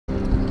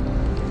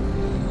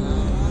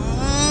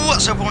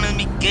everyone? It's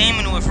me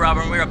gaming with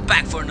Robert, and we're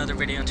back for another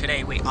video. And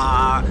today we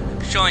are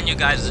showing you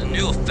guys the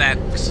new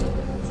effects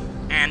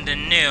and the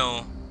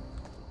new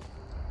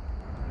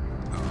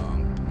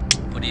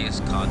what is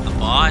it called? The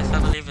boss,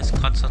 I believe it's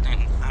called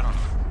something. I don't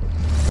know.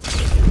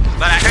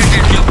 But I heard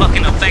there's new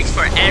fucking effects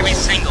for every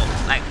single,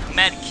 like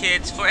med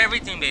kits, for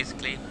everything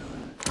basically.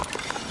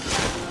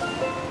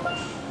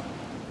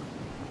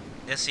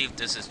 Let's see if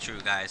this is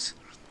true, guys.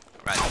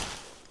 Right.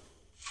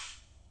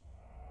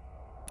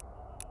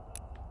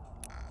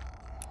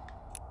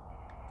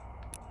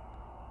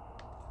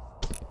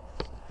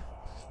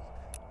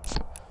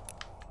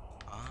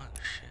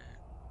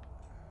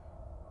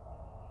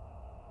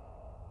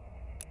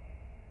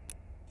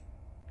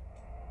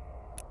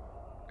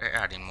 They're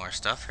adding more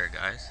stuff here,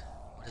 guys.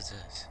 What is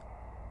this?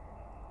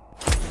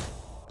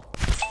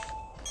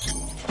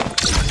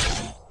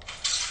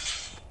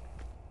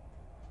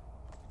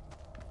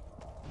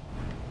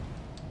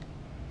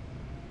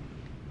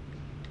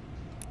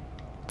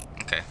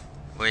 Okay,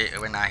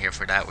 we're not here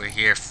for that. We're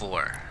here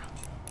for.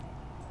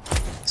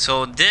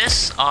 So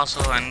this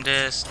also, and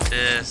this.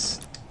 Let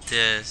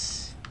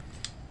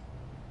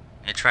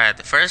me try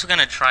it. First, we're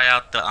gonna try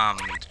out the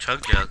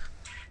chug jug.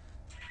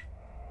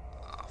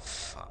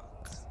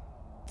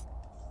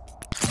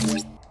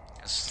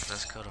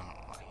 Let's go to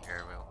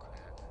here real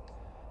quick.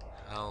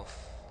 Health.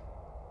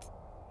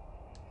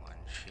 One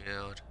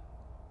shield.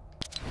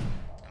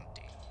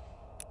 Empty.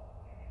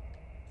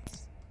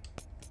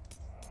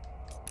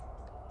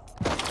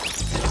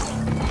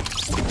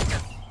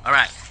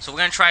 Alright, so we're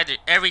gonna try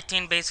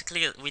everything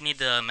basically. We need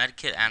the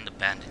medkit and the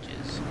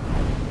bandages.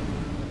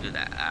 We'll do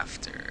that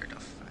after the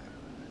fact.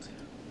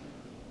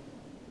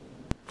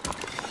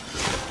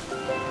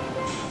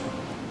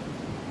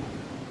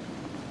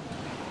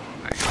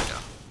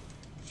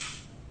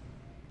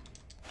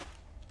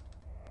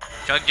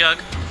 Jug.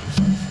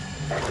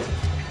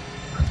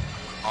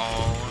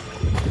 Oh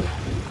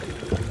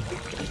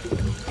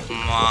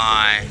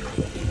my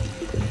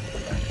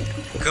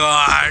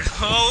god.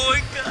 Oh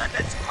my god,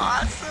 that's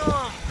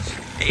awesome.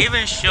 It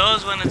even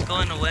shows when it's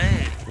going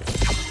away.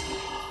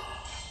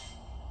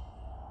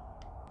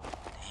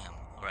 Damn,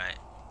 alright.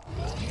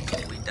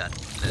 We done.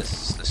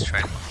 Let's try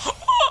it.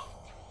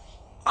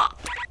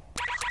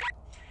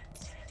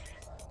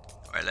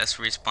 Alright, let's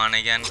respawn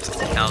again.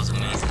 That was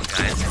amazing,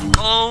 guys.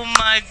 Oh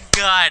my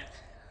god!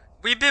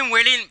 We've been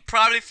waiting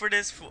probably for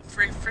this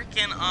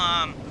freaking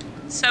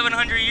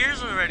 700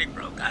 years already,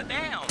 bro.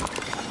 Goddamn.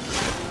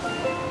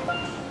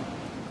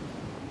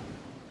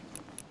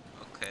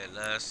 Okay,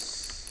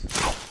 let's.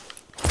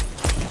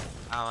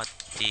 How about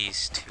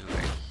these two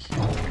right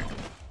here?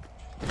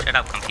 Shut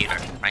up, computer,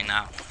 right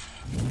now.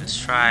 Let's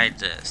try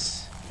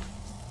this.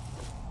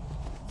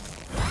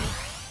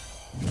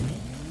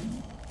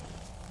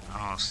 I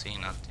don't see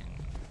nothing.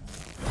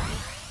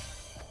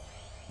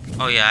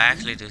 Oh yeah, I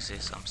actually do see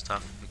some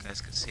stuff, if you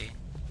guys can see.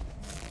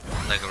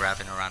 Like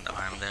wrapping around the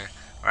arm there.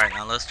 Alright,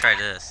 now let's try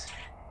this.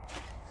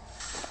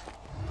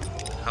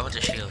 How about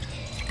the shield?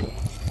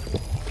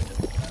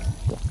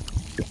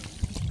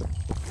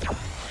 Oh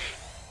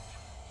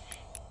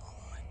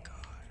my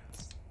god.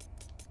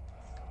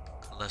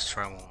 Let's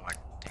try one more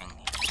thing.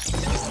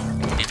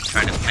 Maybe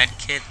try the med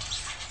kit.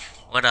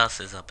 What else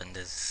is up in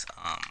this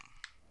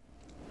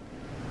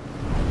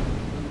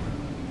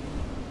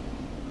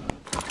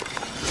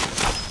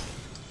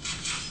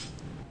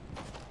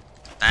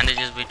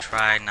bandages we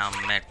tried, now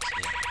med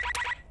kit.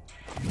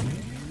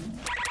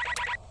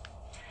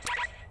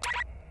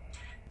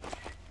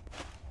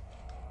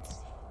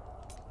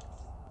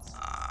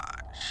 Ah,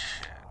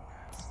 shit.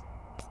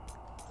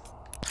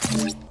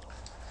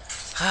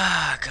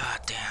 Ah,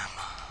 goddamn.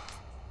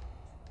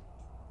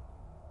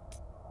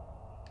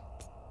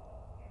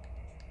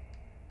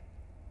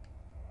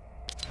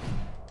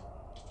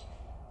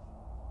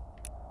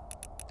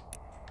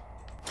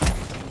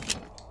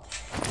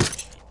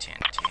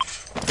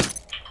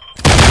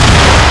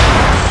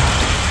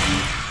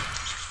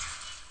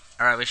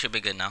 Alright, we should be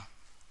good now.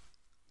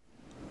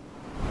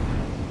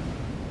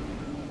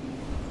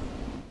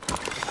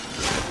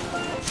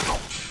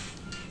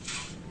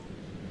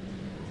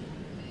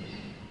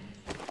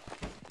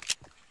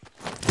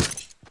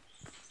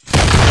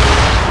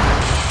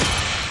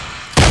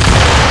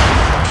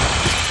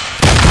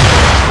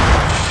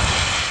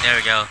 There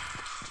we go.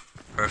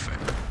 Perfect.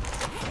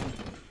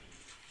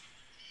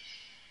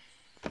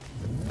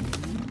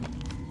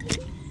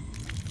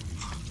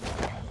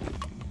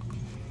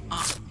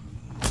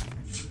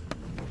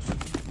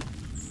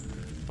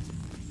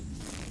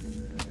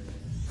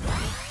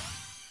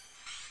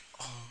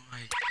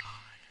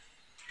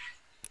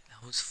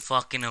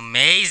 Fucking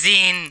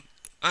amazing.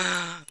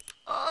 Oh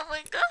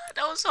my god,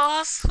 that was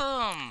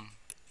awesome.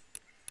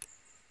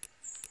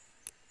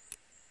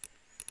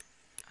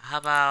 How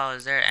about,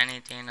 is there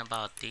anything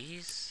about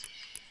these?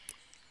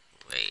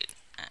 Wait.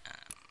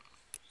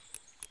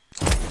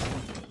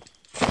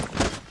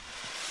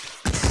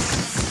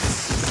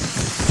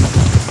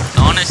 I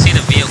want to see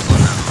the vehicle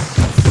now.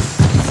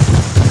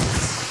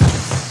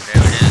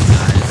 There it is,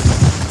 guys.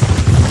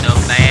 The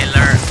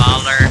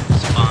baller.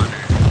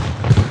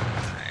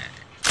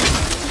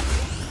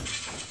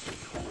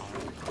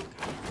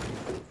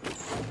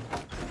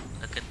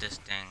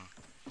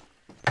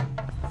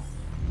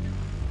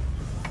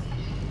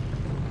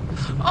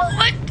 Oh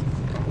my!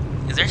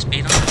 Is there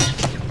speed on this?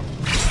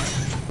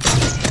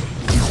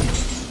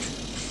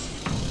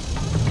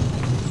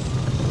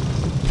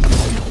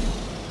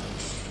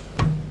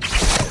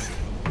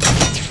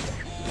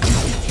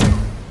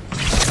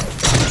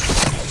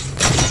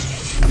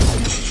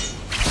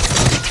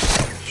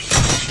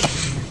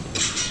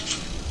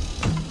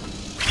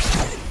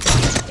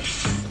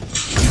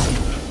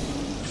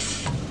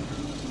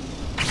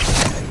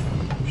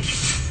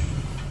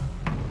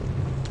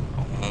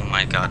 Oh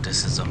my god,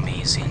 this is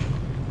amazing.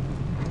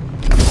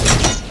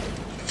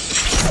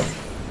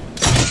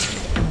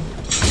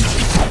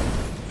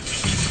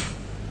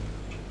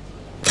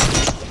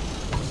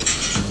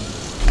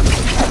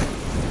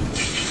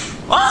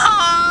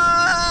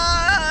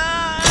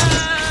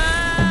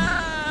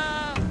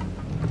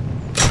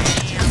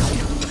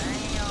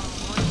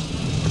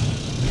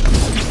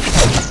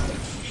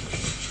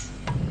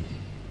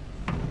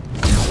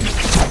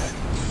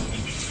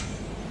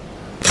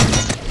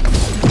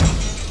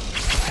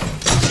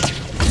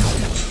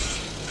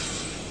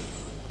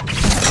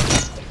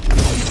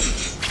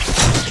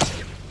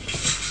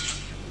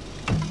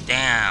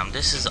 Damn,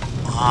 this is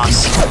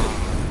awesome.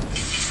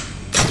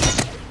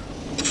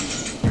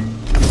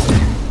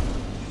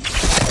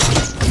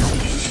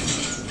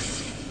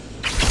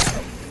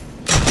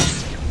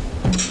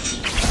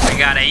 We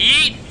gotta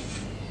eat.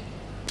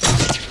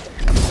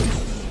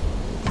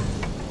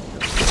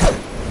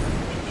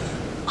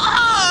 Oh,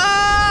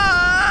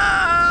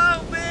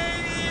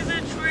 baby, it's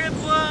a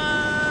triple.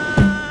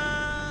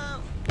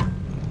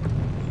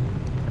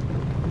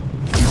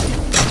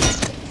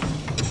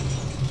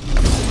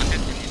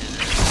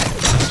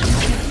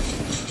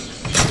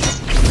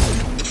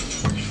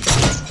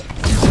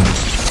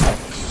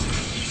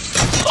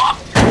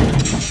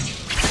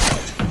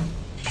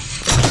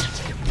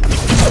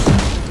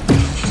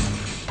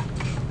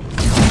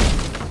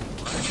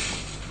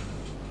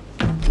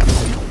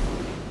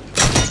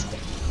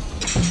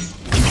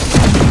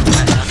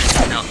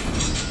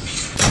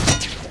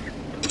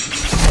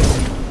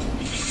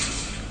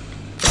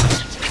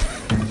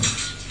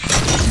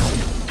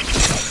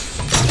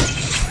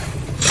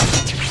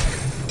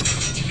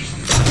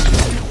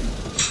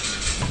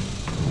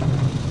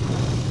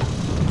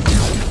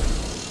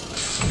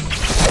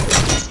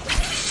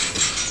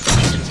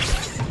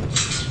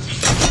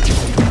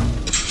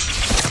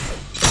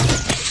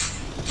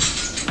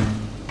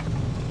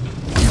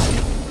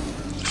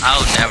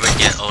 I'll never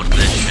get old of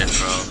this shit,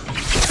 bro.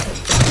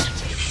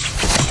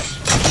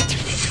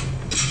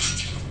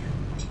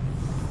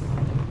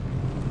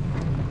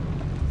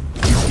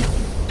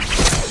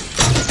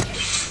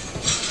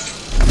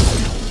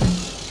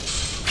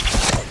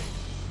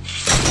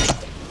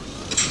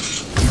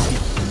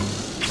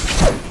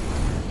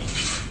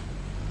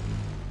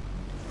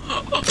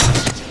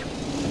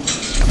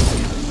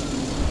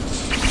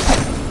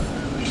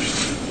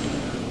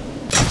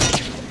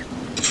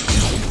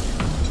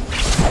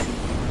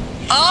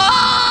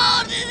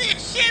 Oh,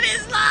 this shit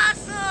is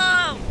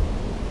awesome!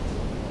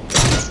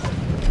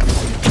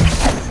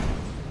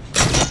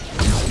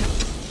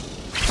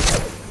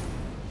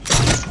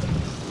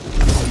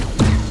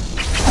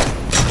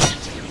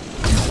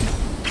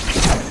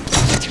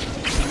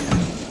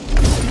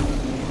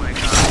 Oh my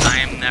god, I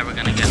am never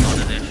gonna get hold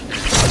of this shit.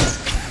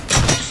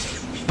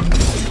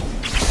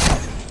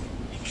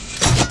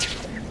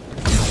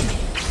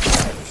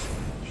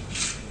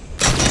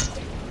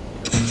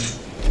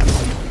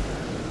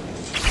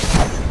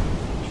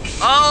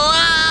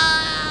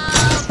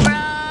 Oh, bro!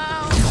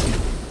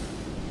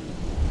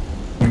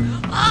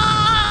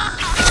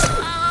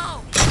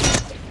 Oh!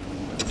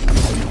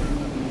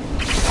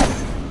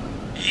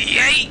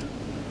 Yay!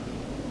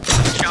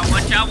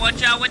 Watch out,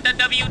 watch out with the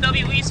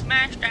WWE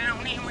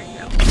Smackdown. Here we go.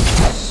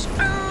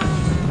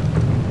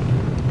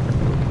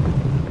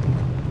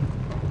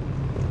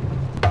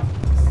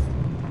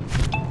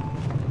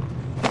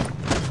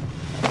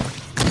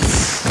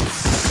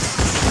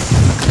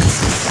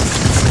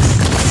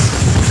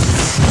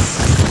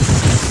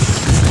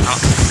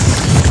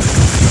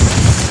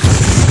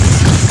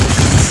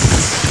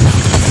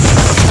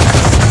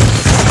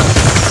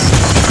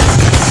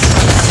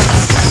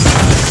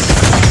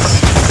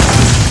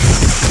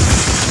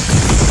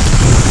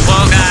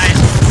 Well, guys,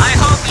 I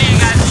hope you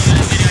guys enjoyed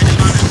the video. I just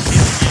wanted to see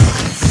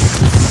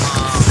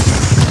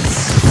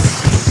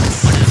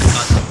what is it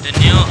called? The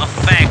new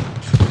effect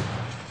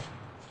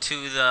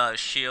to the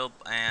shield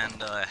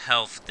and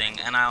health thing,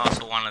 and I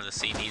also wanted to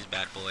see these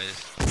bad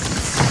boys.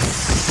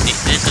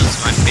 This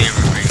is my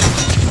favorite rainbow.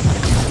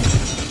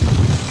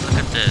 Look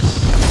at this.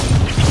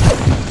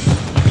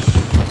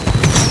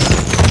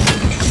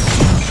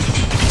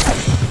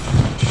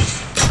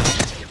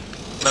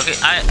 Look,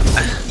 I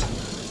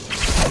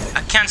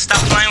can't stop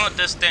playing with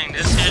this thing.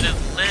 This shit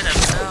is lit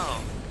as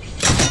hell.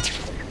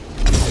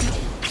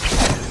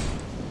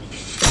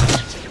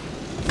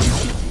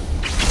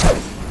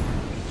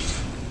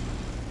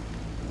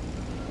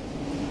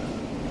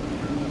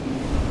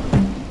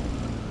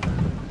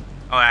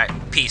 Alright,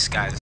 peace,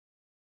 guys.